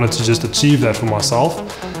really wanted to just achieve that for myself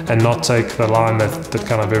and not take the line that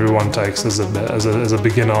kind of everyone takes as a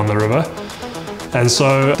beginner on the river. And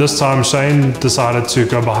so this time Shane decided to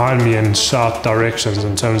go behind me and shout directions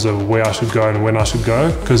in terms of where I should go and when I should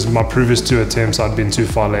go, because my previous 2 attempts I'd been too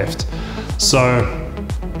far left. So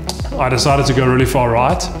I decided to go really far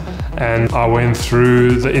right, and I went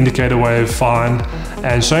through the indicator wave fine,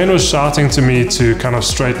 and Shane was shouting to me to kind of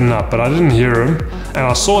straighten up, but I didn't hear him, and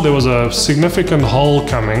I saw there was a significant hole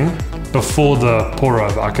coming before the pour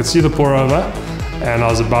over. I could see the pour over, and I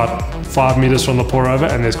was about 5 meters from the pour over,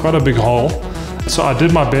 and there's quite a big hole. So I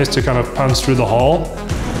did my best to kind of punch through the hole.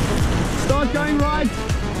 Start going right.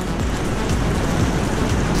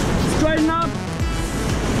 Straighten up.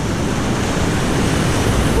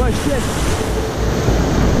 Oh shit.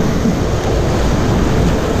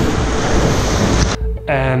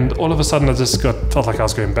 And all of a sudden I just felt like I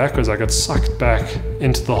was going backwards. I got sucked back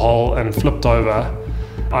into the hole and flipped over.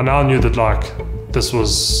 I now knew that like this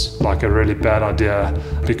was like a really bad idea,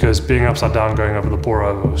 because being upside down going over the pour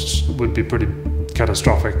over would be pretty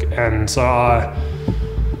catastrophic. And so I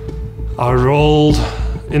rolled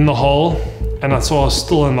in the hole, and I saw I was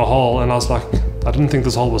still in the hole, and I was like, I didn't think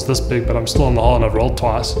this hole was this big, but I'm still in the hole, and I've rolled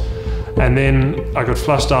twice. And then I got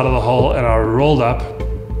flushed out of the hole and I rolled up.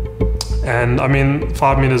 And I mean,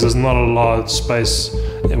 5 meters is not a large space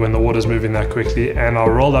when the water's moving that quickly. And I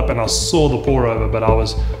rolled up and I saw the pour over, but I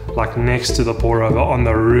was like next to the pour over on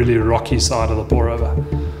the really rocky side of the pour over.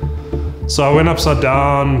 So I went upside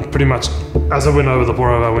down pretty much as I went over the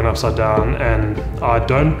pour over. I went upside down, and I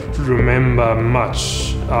don't remember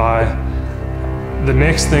much. The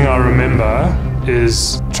next thing I remember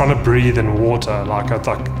is trying to breathe in water. Like I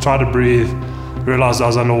tried to breathe, realized I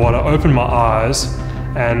was underwater, opened my eyes,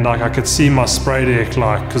 and like I could see my spray deck,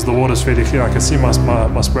 like because the water's fairly clear, I could see my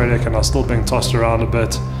spray deck, and I was still being tossed around a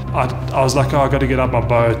bit. I was like, oh, I got to get out my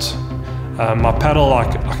boat. My paddle,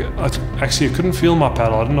 like I actually couldn't feel my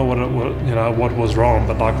paddle. I don't know what was wrong,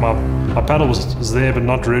 but like my paddle was there, but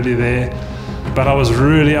not really there. But I was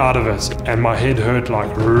really out of it, and my head hurt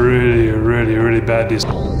like really badly.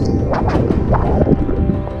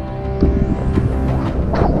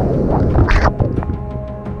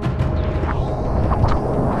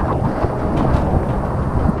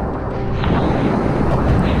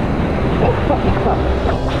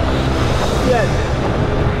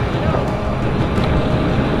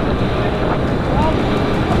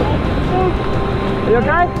 You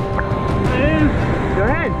okay? Your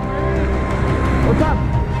hand. What's up?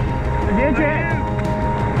 Did you hit your hand?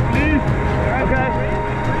 Please. Okay.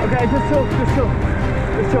 Okay, just chill. Just chill.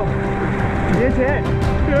 Did you hit your hand?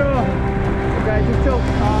 Yeah. Okay, just chill.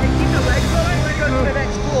 Keep your legs going. We're going to the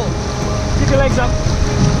next pool. Keep your legs up.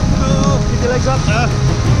 Keep your legs up.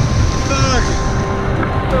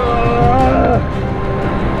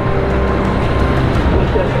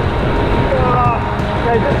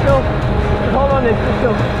 Okay, just chill. Just hold on there, just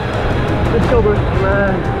chill. Just chill, bro.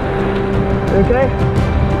 Man. Okay?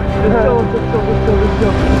 Just chill.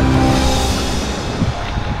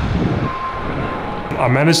 I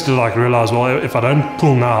managed to like realize, well, if I don't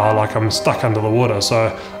pull now, like I'm stuck under the water.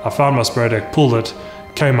 So I found my spray deck, pulled it,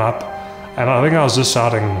 came up, and I think I was just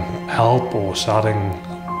shouting help or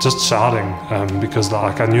just shouting because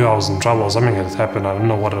like I knew I was in trouble. Something had happened. I don't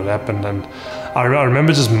know what had happened, and I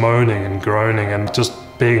remember just moaning and groaning and just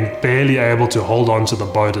being barely able to hold on to the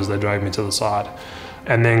boat as they dragged me to the side.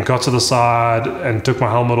 And then got to the side and took my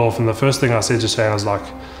helmet off, and the first thing I said to Shane was like,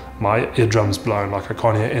 my eardrum's blown, like I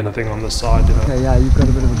can't hear anything on this side, you know. Okay, yeah, you've got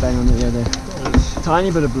a bit of a bang on the ear there.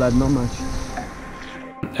 Tiny bit of blood, not much.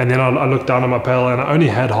 And then I looked down at my paddle, and I only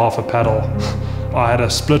had half a paddle. I had a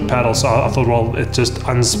split paddle, so I thought, well, it just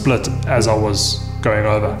unsplit as I was going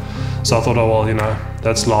over. So I thought, oh, well, you know,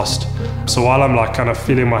 that's lost. So while I'm like kind of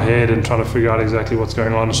feeling my head and trying to figure out exactly what's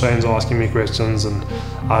going on, Shane's asking me questions, and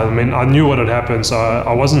I mean, I knew what had happened, so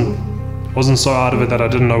I wasn't so out of it that I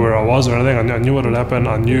didn't know where I was or anything. I knew what had happened.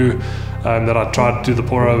 I knew that I tried to do the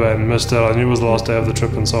pour over and missed it. I knew it was the last day of the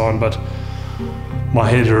trip and so on, but my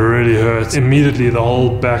head really hurt. Immediately the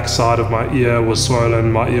whole back side of my ear was swollen,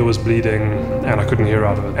 my ear was bleeding, and I couldn't hear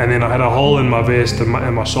out of it. And then I had a hole in my vest,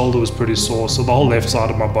 and my shoulder was pretty sore, so the whole left side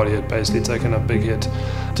of my body had basically taken a big hit.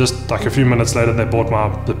 Just like a few minutes later, they bought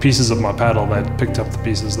the pieces of my paddle. They'd picked up the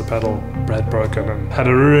pieces, the paddle had broken, and had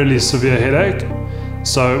a really severe headache.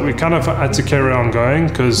 So we kind of had to carry on going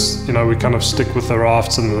because, you know, we kind of stick with the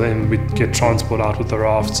rafts and then we'd get transport out with the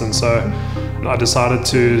rafts. And so I decided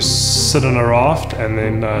to sit in a raft, and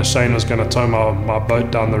then Shane was going to tow my boat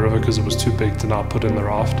down the river because it was too big to now put in the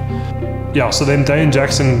raft. Yeah, so then Dane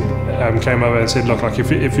Jackson came over and said, look, like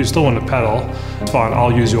if you still want to paddle, it's fine,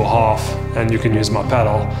 I'll use your half and you can use my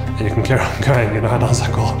paddle and you can carry on going, you know. And I was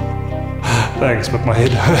like, well, thanks, but my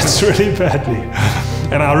head hurts really badly.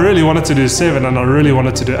 And I really wanted to do 7 and I really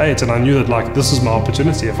wanted to do 8, and I knew that like this is my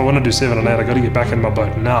opportunity. If I want to do 7 and 8, I got to get back in my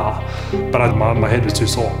boat now. But my head was too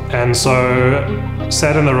sore. And so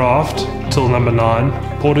sat in the raft till number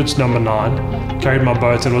 9, portage number 9, carried my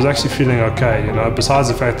boat, and was actually feeling okay, you know, besides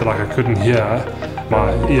the fact that like I couldn't hear,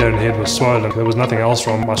 my ear and head was swollen. There was nothing else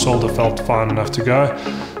wrong. My shoulder felt fine enough to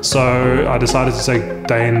go. So I decided to take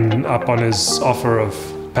Dane up on his offer of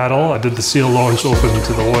paddle. I did the seal launch off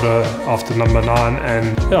into the water after number 9,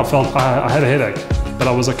 and yeah, I had a headache, but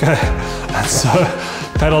I was okay. And so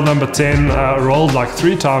paddle number 10, rolled like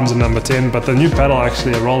 3 times in number 10, but the new paddle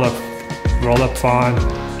actually rolled up fine.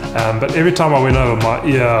 But every time I went over, my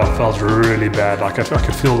ear felt really bad. Like I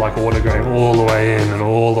could feel like water going all the way in and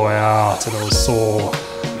all the way out, and it was sore.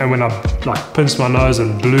 And when I like pinched my nose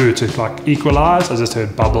and blew to like equalize, I just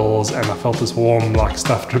heard bubbles, and I felt this warm like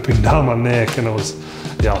stuff dripping down my neck, and it was,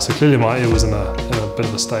 yeah, so clearly my ear was in a bit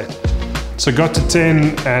of a state. So got to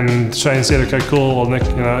 10, and Shane said, okay, cool, well, Nick,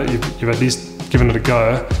 you know, you've at least given it a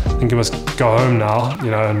go. I think you must go home now, you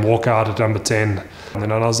know, and walk out at number 10.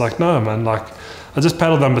 And I was like, no, man, like, I just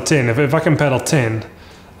paddled number 10. If I can paddle 10,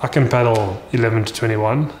 I can paddle 11 to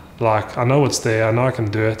 21. Like, I know what's there, I know I can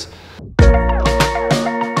do it.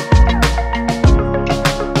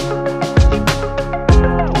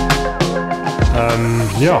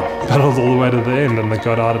 Yeah, paddled all the way to the end and they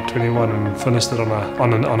got out at 21 and finished it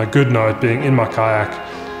on a good note, being in my kayak,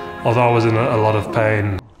 although I was in a lot of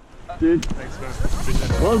pain. Dude, thanks man,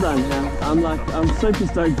 appreciate it. Well done, man. I'm super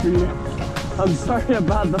stoked for you. I'm sorry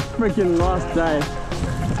about the freaking last day.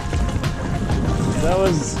 That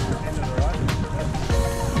was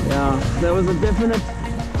a definite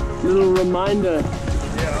little reminder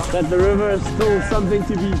that the river is still something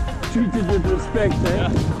to be treated with respect, eh?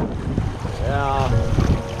 Yeah.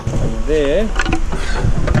 There.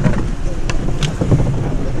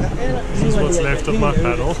 This is what's left of my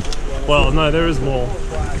paddle. Well, no, there is more.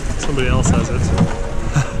 Somebody else has it.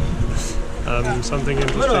 Something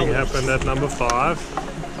interesting happened at number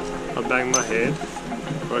 5. I banged my head,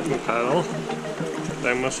 broke my paddle,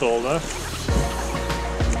 banged my shoulder.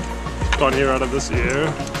 Can't hear out of this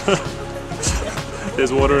ear.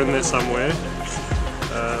 There's water in there somewhere.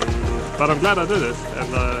 But I'm glad I did it,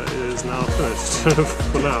 and it is now finished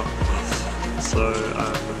for now. So,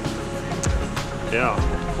 yeah,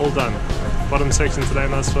 all done. Bottom section today,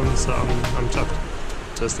 nice swim, so I'm chuffed.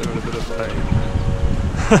 Just in a bit of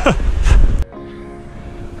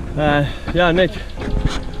pain. Yeah, Nick.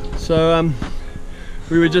 So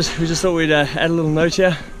we just thought we'd add a little note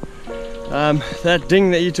here. That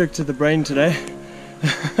ding that you took to the brain today,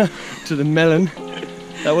 to the melon,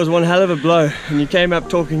 that was one hell of a blow, and you came up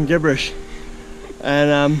talking gibberish,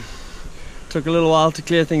 and took a little while to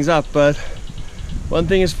clear things up. But one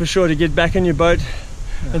thing is for sure, to get back in your boat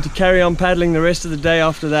and to carry on paddling the rest of the day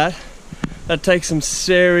after that, that takes some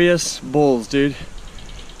serious balls, dude,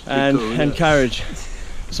 and courage.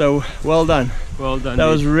 So well done. Well done. That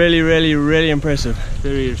was really, really, really impressive.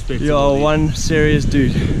 Very respectable. You are one serious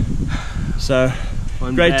dude. So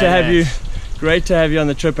great to have you. Great to have you on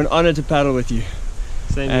the trip, and honored to paddle with you.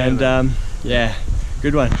 Same and here, yeah,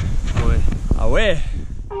 good one. Away.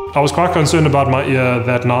 I was quite concerned about my ear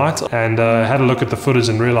that night, and had a look at the footage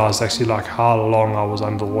and realized actually like how long I was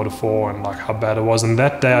underwater for and like how bad it was. And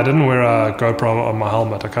that day I didn't wear a GoPro on my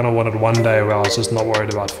helmet. I kind of wanted one day where I was just not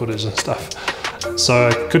worried about footage and stuff. So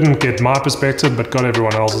I couldn't get my perspective, but got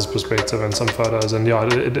everyone else's perspective and some photos. And yeah,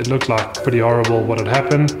 it looked like pretty horrible what had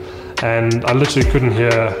happened. And I literally couldn't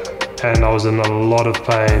hear, and I was in a lot of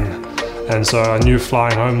pain. And so I knew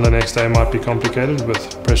flying home the next day might be complicated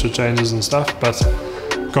with pressure changes and stuff. But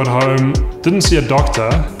got home, didn't see a doctor,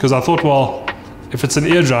 because I thought, well, if it's an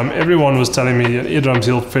eardrum, everyone was telling me eardrums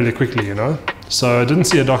heal fairly quickly, you know? So I didn't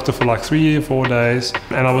see a doctor for like 3 or 4 days,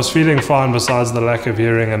 and I was feeling fine besides the lack of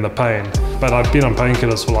hearing and the pain. But I've been on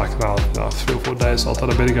painkillers for like now 3 or 4 days, so I thought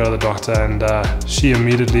I'd better go to the doctor, and she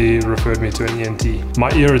immediately referred me to an ENT. My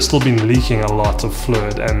ear had still been leaking a lot of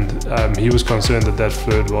fluid, and he was concerned that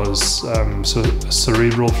fluid was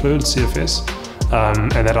cerebral fluid, CFS.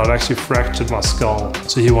 And that I'd actually fractured my skull.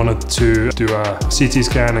 So he wanted to do a CT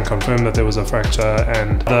scan and confirm that there was a fracture,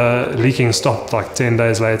 and the leaking stopped like 10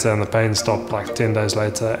 days later, and the pain stopped like 10 days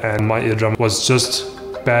later, and my eardrum was just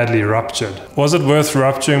badly ruptured. Was it worth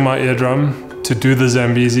rupturing my eardrum to do the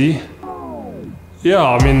Zambezi? Yeah,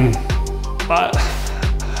 I mean,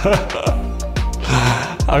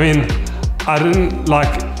 I didn't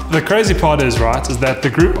like. The crazy part is, right, is that the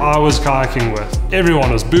group I was kayaking with,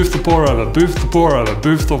 everyone was boof the pour over, boof the pour over,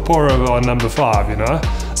 boof the pour over on number 5, you know?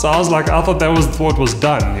 So I was like, I thought that was what was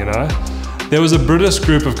done, you know? There was a British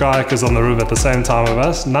group of kayakers on the river at the same time of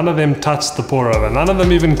us. None of them touched the pour over. None of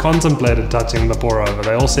them even contemplated touching the pour over.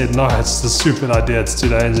 They all said, no, it's a stupid idea, it's too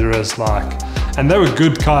dangerous, like. And they were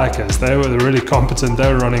good kayakers. They were really competent.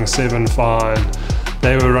 They were running 7 fine.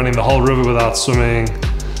 They were running the whole river without swimming.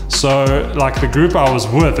 So, like the group I was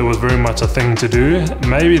with, it was very much a thing to do.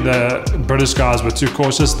 Maybe the British guys were too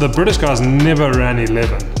cautious. The British guys never ran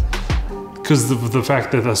 11 because of the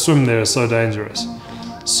fact that the swim there is so dangerous.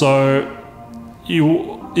 So,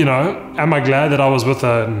 you know, am I glad that I was with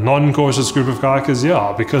a non-cautious group of kayakers?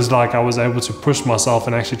 Yeah, because like I was able to push myself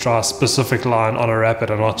and actually try a specific line on a rapid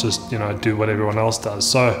and not just, you know, do what everyone else does.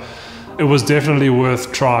 So, it was definitely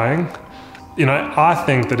worth trying. You know, I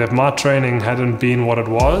think that if my training hadn't been what it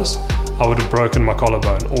was, I would have broken my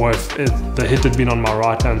collarbone. Or if the hit had been on my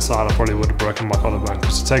right-hand side, I probably would have broken my collarbone.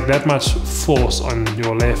 Because to take that much force on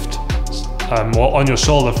your left, or on your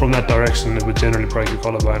shoulder from that direction, it would generally break your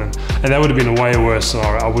collarbone. And that would have been a way worse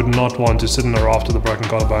scenario. I would not want to sit in a raft with a broken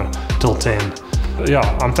collarbone till 10. But yeah,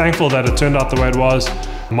 I'm thankful that it turned out the way it was.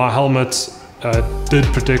 My helmet did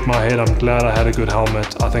protect my head. I'm glad I had a good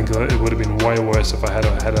helmet. I think it would have been way worse if I had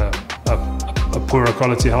a poorer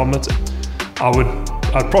quality helmet. I would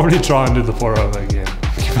I'd probably try and do the 4-over again,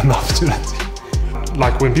 given the opportunity.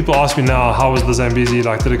 Like when people ask me now, how was the Zambezi,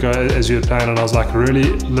 like did it go as you had planned? And I was like, really,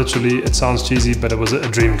 literally, it sounds cheesy, but it was a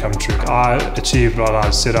dream come true. I achieved what I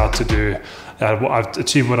set out to do. I've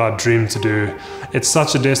achieved what I dreamed to do. It's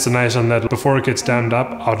such a destination that before it gets dammed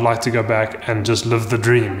up, I would like to go back and just live the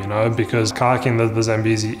dream, you know, because kayaking the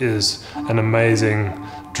Zambezi is an amazing,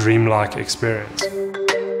 dreamlike experience.